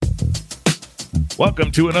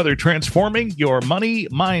Welcome to another Transforming Your Money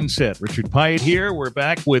Mindset. Richard Pyatt here. We're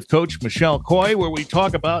back with Coach Michelle Coy, where we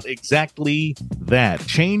talk about exactly that,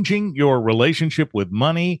 changing your relationship with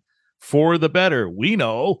money for the better. We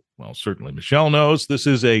know, well, certainly Michelle knows, this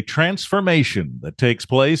is a transformation that takes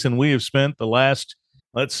place, and we have spent the last,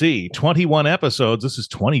 21 episodes. This is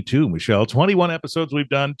 22, Michelle. 21 episodes we've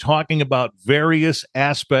done talking about various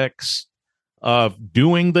aspects of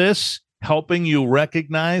doing this, helping you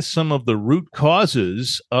recognize some of the root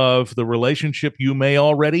causes of the relationship you may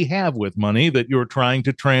already have with money that you're trying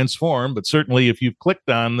to transform. But certainly if you've clicked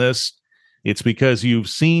on this, it's because you've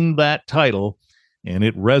seen that title and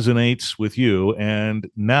it resonates with you. And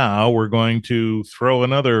now we're going to throw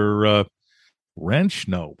another wrench.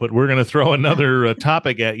 No, but we're going to throw another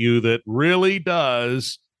topic at you that really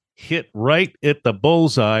does hit right at the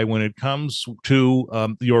bullseye when it comes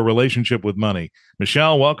to your relationship with money.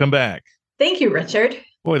 Michelle, welcome back. Thank you, Richard.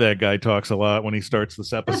 Boy, that guy talks a lot when he starts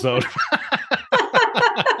this episode.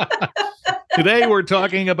 Today, we're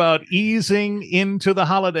talking about easing into the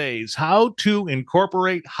holidays, how to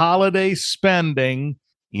incorporate holiday spending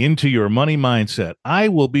into your money mindset. I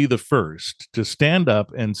will be the first to stand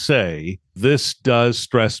up and say, this does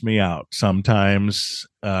stress me out sometimes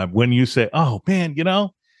when you say, oh, man,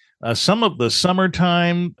 some of the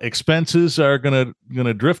summertime expenses are gonna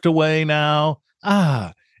drift away now.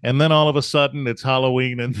 And then all of a sudden it's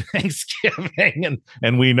Halloween and Thanksgiving,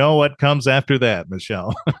 and we know what comes after that,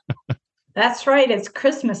 Michelle. That's right. It's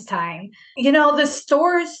Christmas time. The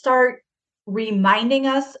stores start reminding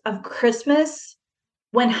us of Christmas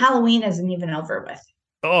when Halloween isn't even over with.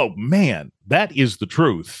 Oh, man, that is the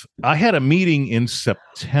truth. I had a meeting in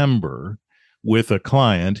September with a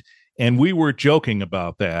client, and we were joking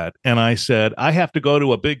about that. And I said, I have to go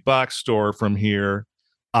to a big box store from here.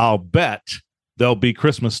 I'll bet there'll be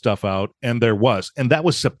Christmas stuff out. And there was. And that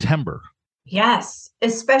was September. Yes,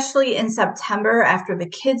 especially in September after the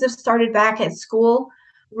kids have started back at school.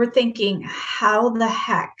 We're thinking, how the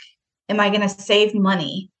heck am I going to save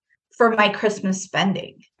money for my Christmas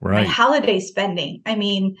spending, right? My holiday spending? I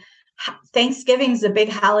mean, Thanksgiving's a big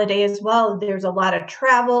holiday as well. There's a lot of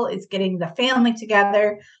travel. It's getting the family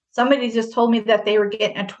together. Somebody just told me that they were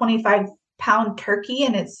getting a 25-pound turkey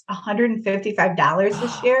and it's $155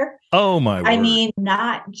 this year. Oh, my word. I mean,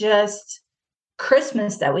 not just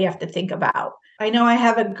Christmas that we have to think about. I know I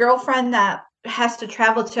have a girlfriend that has to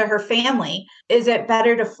travel to her family. Is it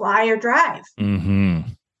better to fly or drive? Mm-hmm.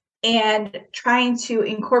 And trying to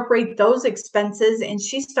incorporate those expenses. And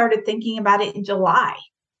she started thinking about it in July.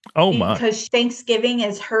 Oh, my. Because Thanksgiving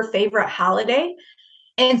is her favorite holiday.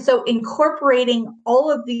 And so incorporating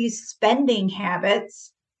all of these spending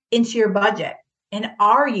habits into your budget. And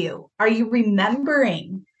are you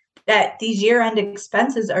remembering that these year-end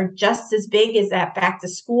expenses are just as big as that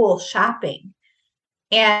back-to-school shopping?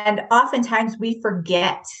 And oftentimes we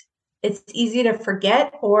forget. It's easy to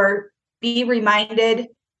forget or be reminded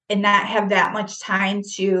and not have that much time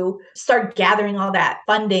to start gathering all that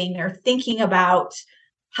funding or thinking about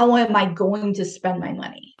how am I going to spend my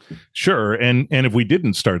money? Sure. And if we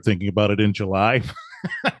didn't start thinking about it in July,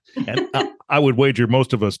 and I would wager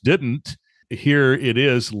most of us didn't, here it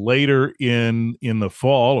is later in the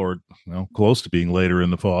fall, or close to being later in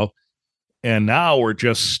the fall. And now we're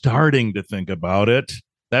just starting to think about it.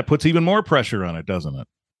 That puts even more pressure on it, doesn't it?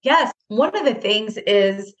 Yes. One of the things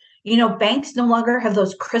is, banks no longer have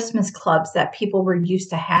those Christmas clubs that people were used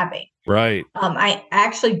to having. Right. I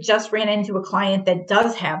actually just ran into a client that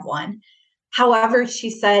does have one. However, she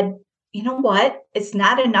said, you know what? It's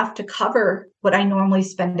not enough to cover what I normally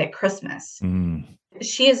spend at Christmas. Mm.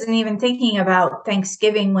 She isn't even thinking about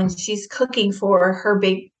Thanksgiving when she's cooking for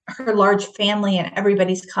her large family and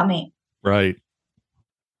everybody's coming. Right.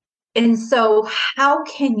 And so how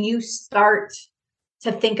can you start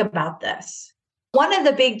to think about this? One of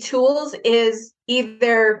the big tools is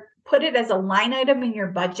either put it as a line item in your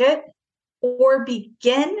budget or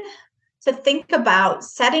begin to think about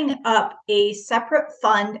setting up a separate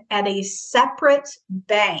fund at a separate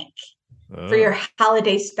bank for your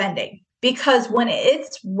holiday spending. Because when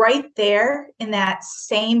it's right there in that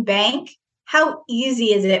same bank, how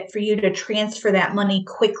easy is it for you to transfer that money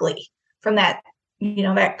quickly from that,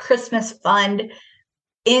 that Christmas fund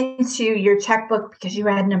into your checkbook because you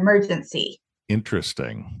had an emergency?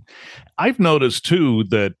 Interesting. I've noticed, too,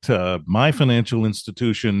 that my financial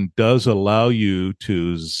institution does allow you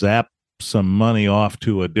to zap some money off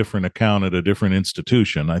to a different account at a different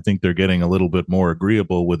institution. I think they're getting a little bit more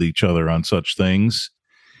agreeable with each other on such things.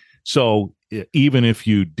 So even if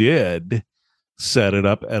you did set it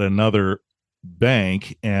up at another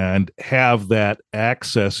bank and have that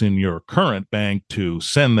access in your current bank to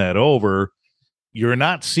send that over, you're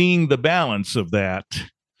not seeing the balance of that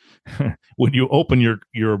when you open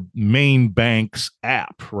your main bank's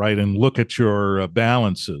app, right, and look at your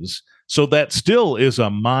balances. So that still is a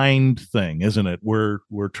mind thing, isn't it? We're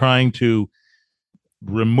trying to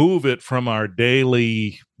remove it from our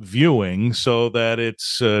daily viewing so that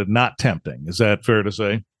it's not tempting. Is that fair to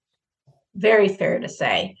say? Very fair to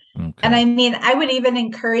say. Okay. And I mean, I would even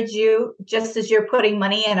encourage you, just as you're putting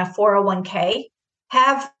money in a 401k,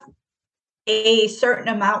 have a certain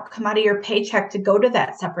amount come out of your paycheck to go to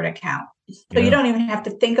that separate account. So you don't even have to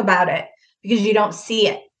think about it because you don't see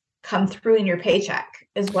it come through in your paycheck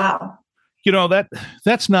as well. You know,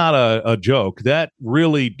 that's not a joke. That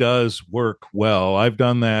really does work well. I've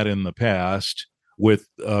done that in the past with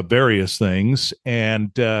various things,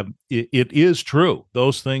 and it is true.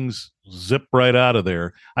 Those things zip right out of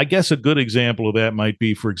there. I guess a good example of that might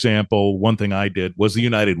be, for example, one thing I did was the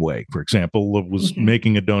United Way, for example, was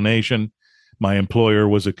making a donation. My employer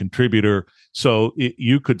was a contributor, so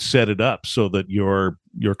you could set it up so that your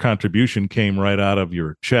contribution came right out of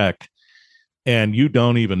your check, and you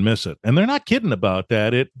don't even miss it. And they're not kidding about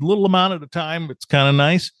that. It little amount at a time, it's kind of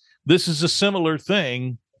nice. This is a similar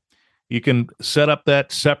thing. You can set up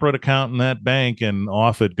that separate account in that bank, and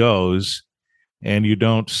off it goes, and you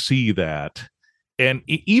don't see that. And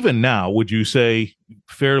even now, would you say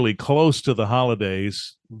fairly close to the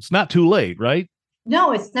holidays, it's not too late, right?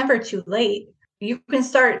 No, it's never too late. You can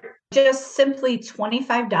start just simply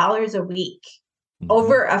 $25 a week.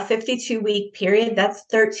 Over a 52-week period, that's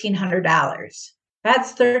 $1,300.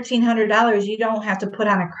 That's $1,300 you don't have to put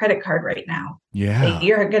on a credit card right now. Yeah. That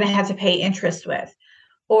you're going to have to pay interest with.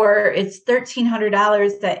 Or it's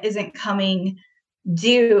 $1,300 that isn't coming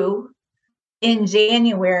due in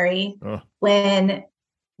January when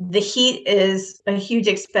the heat is a huge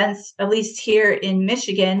expense, at least here in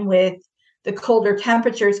Michigan, with the colder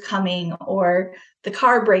temperatures coming, or the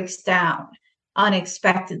car breaks down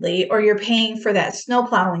unexpectedly, or you're paying for that snow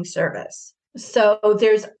plowing service. So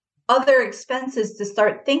there's other expenses to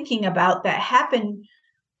start thinking about that happen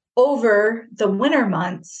over the winter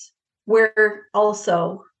months, where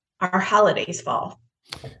also our holidays fall.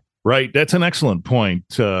 Right. That's an excellent point.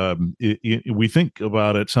 We think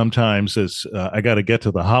about it sometimes as I got to get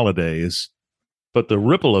to the holidays, but the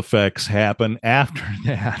ripple effects happen after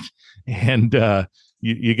that. And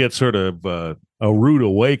you get sort of a rude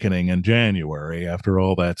awakening in January after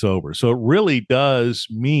all that's over. So it really does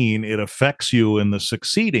mean it affects you in the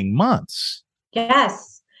succeeding months.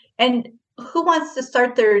 Yes. And who wants to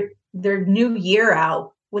start their new year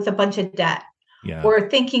out with a bunch of debt? Yeah. Or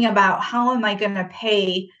thinking about, how am I going to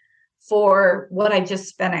pay for what I just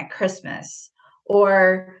spent at Christmas?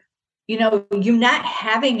 Or, you not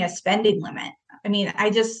having a spending limit. I mean, I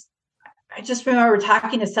just remember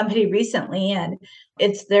talking to somebody recently, and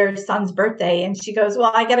it's their son's birthday, and she goes,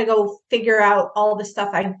 well, I got to go figure out all the stuff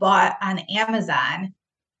I bought on Amazon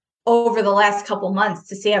over the last couple months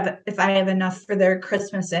to see if I have enough for their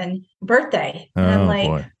Christmas and birthday. And I'm like,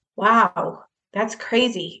 boy. Wow, that's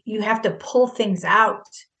crazy. You have to pull things out.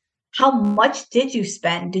 How much did you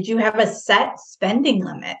spend? Did you have a set spending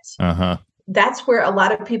limit? That's where a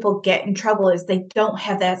lot of people get in trouble, is they don't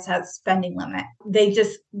have that set spending limit. They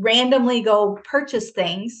just randomly go purchase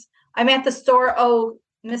things. I'm at the store. Oh,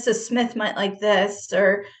 Mrs. Smith might like this,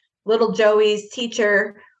 or little Joey's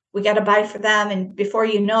teacher, we got to buy for them. And before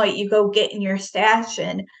you know it, you go get in your stash,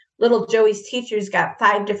 and little Joey's teacher's got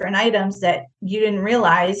 5 different items that you didn't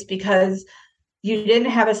realize because you didn't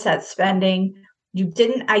have a set spending. You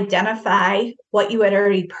didn't identify what you had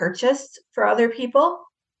already purchased for other people.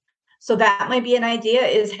 So that might be an idea,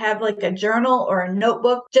 is have like a journal or a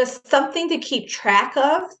notebook, just something to keep track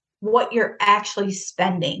of what you're actually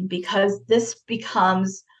spending, because this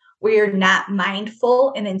becomes where you're not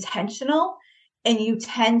mindful and intentional, and you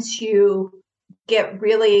tend to get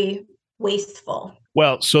really wasteful.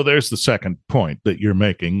 Well, so there's the second point that you're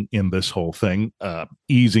making in this whole thing,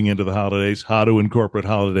 easing into the holidays, how to incorporate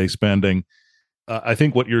holiday spending. I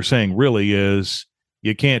think what you're saying really is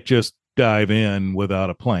you can't just dive in without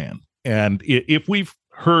a plan. And if we've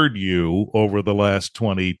heard you over the last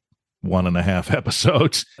 21 and a half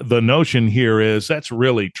episodes, the notion here is that's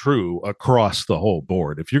really true across the whole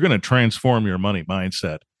board. If you're going to transform your money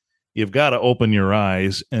mindset, you've got to open your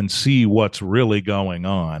eyes and see what's really going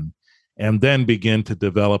on, and then begin to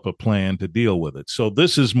develop a plan to deal with it. So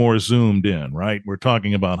this is more zoomed in, right? We're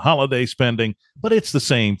talking about holiday spending, but it's the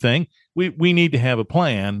same thing. We need to have a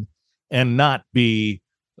plan and not be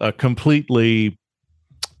completely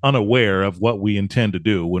unaware of what we intend to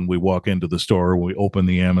do when we walk into the store or we open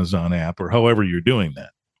the Amazon app, or however you're doing that.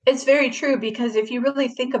 It's very true, because if you really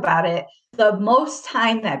think about it, the most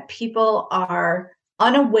time that people are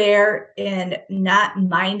unaware and not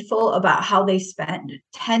mindful about how they spend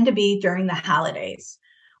tend to be during the holidays.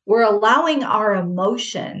 We're allowing our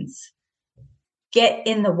emotions get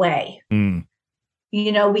in the way. Mm.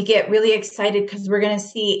 We get really excited because we're going to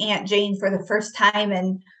see Aunt Jane for the first time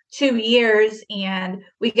in 2 years, and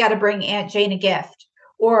we got to bring Aunt Jane a gift.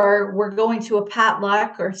 Or we're going to a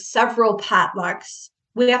potluck or several potlucks.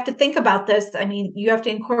 We have to think about this. I mean, you have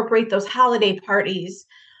to incorporate those holiday parties,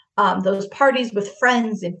 those parties with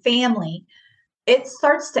friends and family. It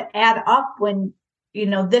starts to add up when,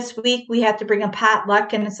 this week we have to bring a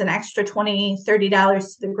potluck and it's an extra $20-$30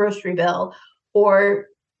 to the grocery bill. Or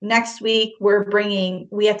next week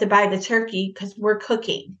we have to buy the turkey because we're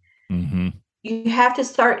cooking. Mm-hmm. You have to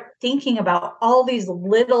start thinking about all these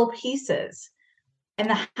little pieces. And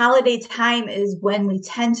the holiday time is when we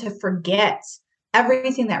tend to forget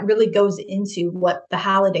everything that really goes into what the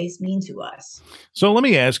holidays mean to us. So let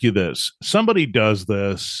me ask you this. Somebody does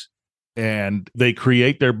this and they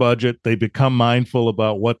create their budget. They become mindful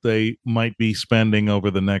about what they might be spending over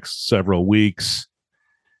the next several weeks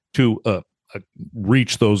to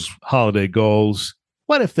reach those holiday goals.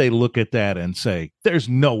 What if they look at that and say, there's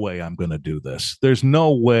no way I'm going to do this. There's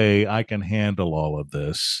no way I can handle all of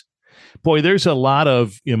this. Boy, there's a lot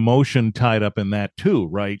of emotion tied up in that too,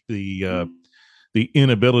 right? The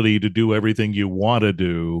inability to do everything you want to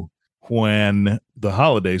do when the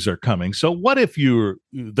holidays are coming. So what if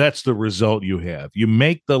that's the result you have? You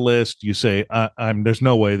make the list, you say, there's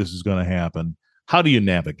no way this is going to happen. How do you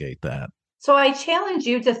navigate that? So I challenge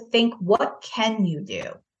you to think, what can you do?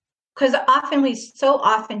 Because we so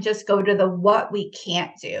often just go to the what we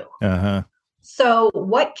can't do. Uh-huh. So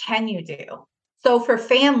what can you do? So for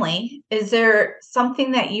family, is there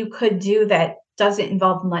something that you could do that doesn't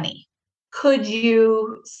involve money? Could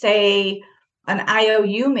you say an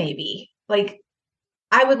IOU maybe? Like,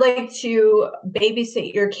 I would like to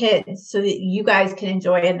babysit your kids so that you guys can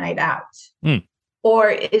enjoy a night out. Mm. Or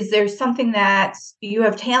is there something that you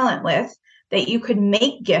have talent with that you could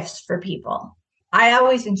make gifts for people? I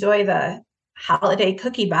always enjoy the holiday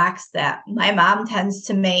cookie box that my mom tends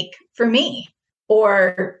to make for me.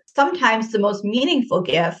 Or sometimes the most meaningful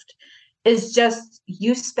gift is just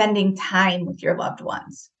you spending time with your loved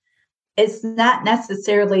ones. It's not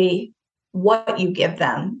necessarily what you give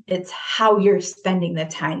them, it's how you're spending the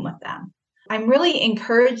time with them. I'm really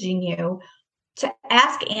encouraging you to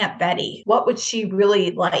ask Aunt Betty, what would she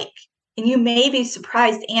really like? And you may be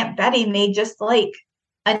surprised, Aunt Betty may just like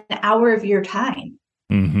an hour of your time.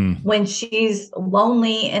 Mm-hmm. When she's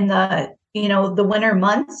lonely in the winter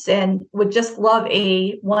months and would just love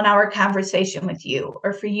a 1-hour conversation with you,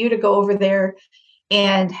 or for you to go over there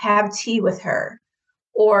and have tea with her,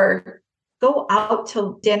 or go out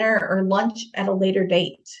to dinner or lunch at a later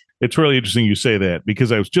date. It's really interesting you say that,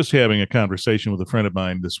 because I was just having a conversation with a friend of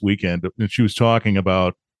mine this weekend, and she was talking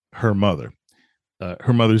about her mother.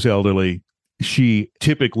 Her mother's elderly. She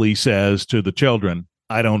typically says to the children,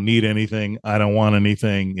 I don't need anything. I don't want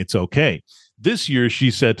anything. It's okay. This year,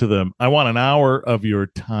 she said to them, I want an hour of your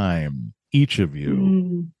time, each of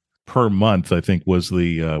you, per month, I think was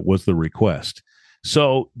the request.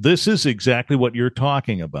 So this is exactly what you're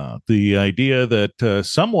talking about. The idea that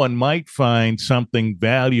someone might find something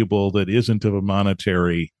valuable that isn't of a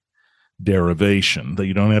monetary derivation, that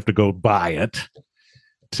you don't have to go buy it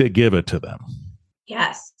to give it to them.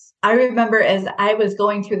 Yes. I remember as I was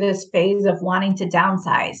going through this phase of wanting to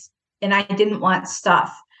downsize, and I didn't want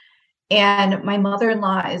stuff. And my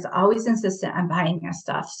mother-in-law is always insistent on buying us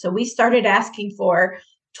stuff. So we started asking for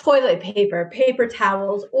toilet paper, paper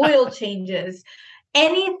towels, oil changes,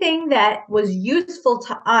 anything that was useful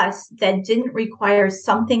to us that didn't require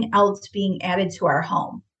something else being added to our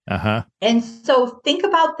home. Uh-huh. And so think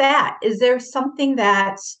about that. Is there something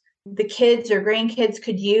that the kids or grandkids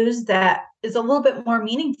could use that is a little bit more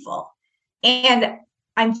meaningful? And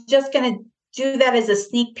I'm just going to do that as a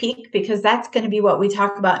sneak peek, because that's going to be what we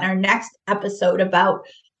talk about in our next episode about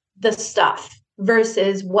the stuff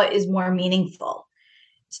versus what is more meaningful.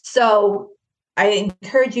 So I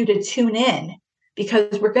encourage you to tune in,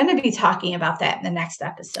 because we're going to be talking about that in the next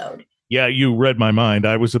episode. Yeah, you read my mind.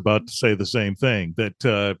 I was about to say the same thing.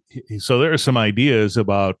 That so there are some ideas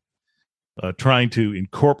about trying to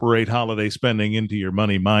incorporate holiday spending into your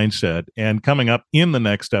money mindset. And coming up in the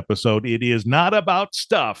next episode, it is not about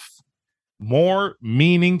stuff. More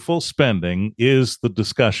meaningful spending is the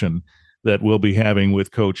discussion that we'll be having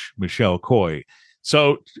with Coach Michelle Coy.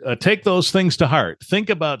 So take those things to heart. Think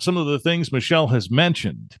about some of the things Michelle has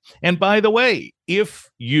mentioned. And by the way, if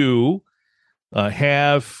you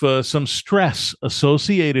have some stress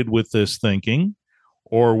associated with this thinking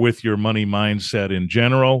or with your money mindset in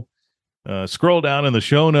general, scroll down in the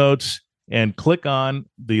show notes and click on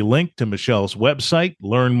the link to Michelle's website,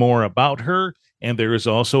 learn more about her. And there is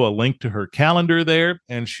also a link to her calendar there,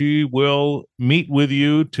 and she will meet with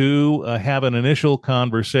you to have an initial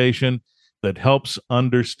conversation that helps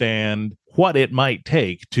understand what it might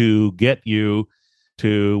take to get you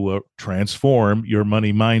to transform your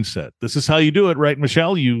money mindset. This is how you do it, right,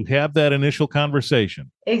 Michelle? You have that initial conversation.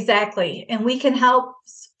 Exactly. And we can help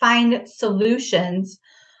find solutions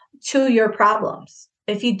to your problems.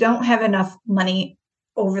 If you don't have enough money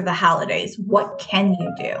over the holidays, what can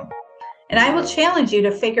you do? And I will challenge you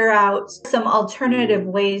to figure out some alternative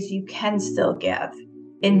ways you can still give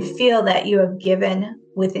and feel that you have given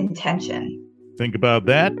with intention. Think about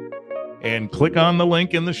that and click on the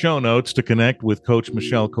link in the show notes to connect with Coach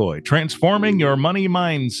Michelle Coy. Transforming your money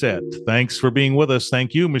mindset. Thanks for being with us.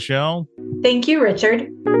 Thank you, Michelle. Thank you, Richard.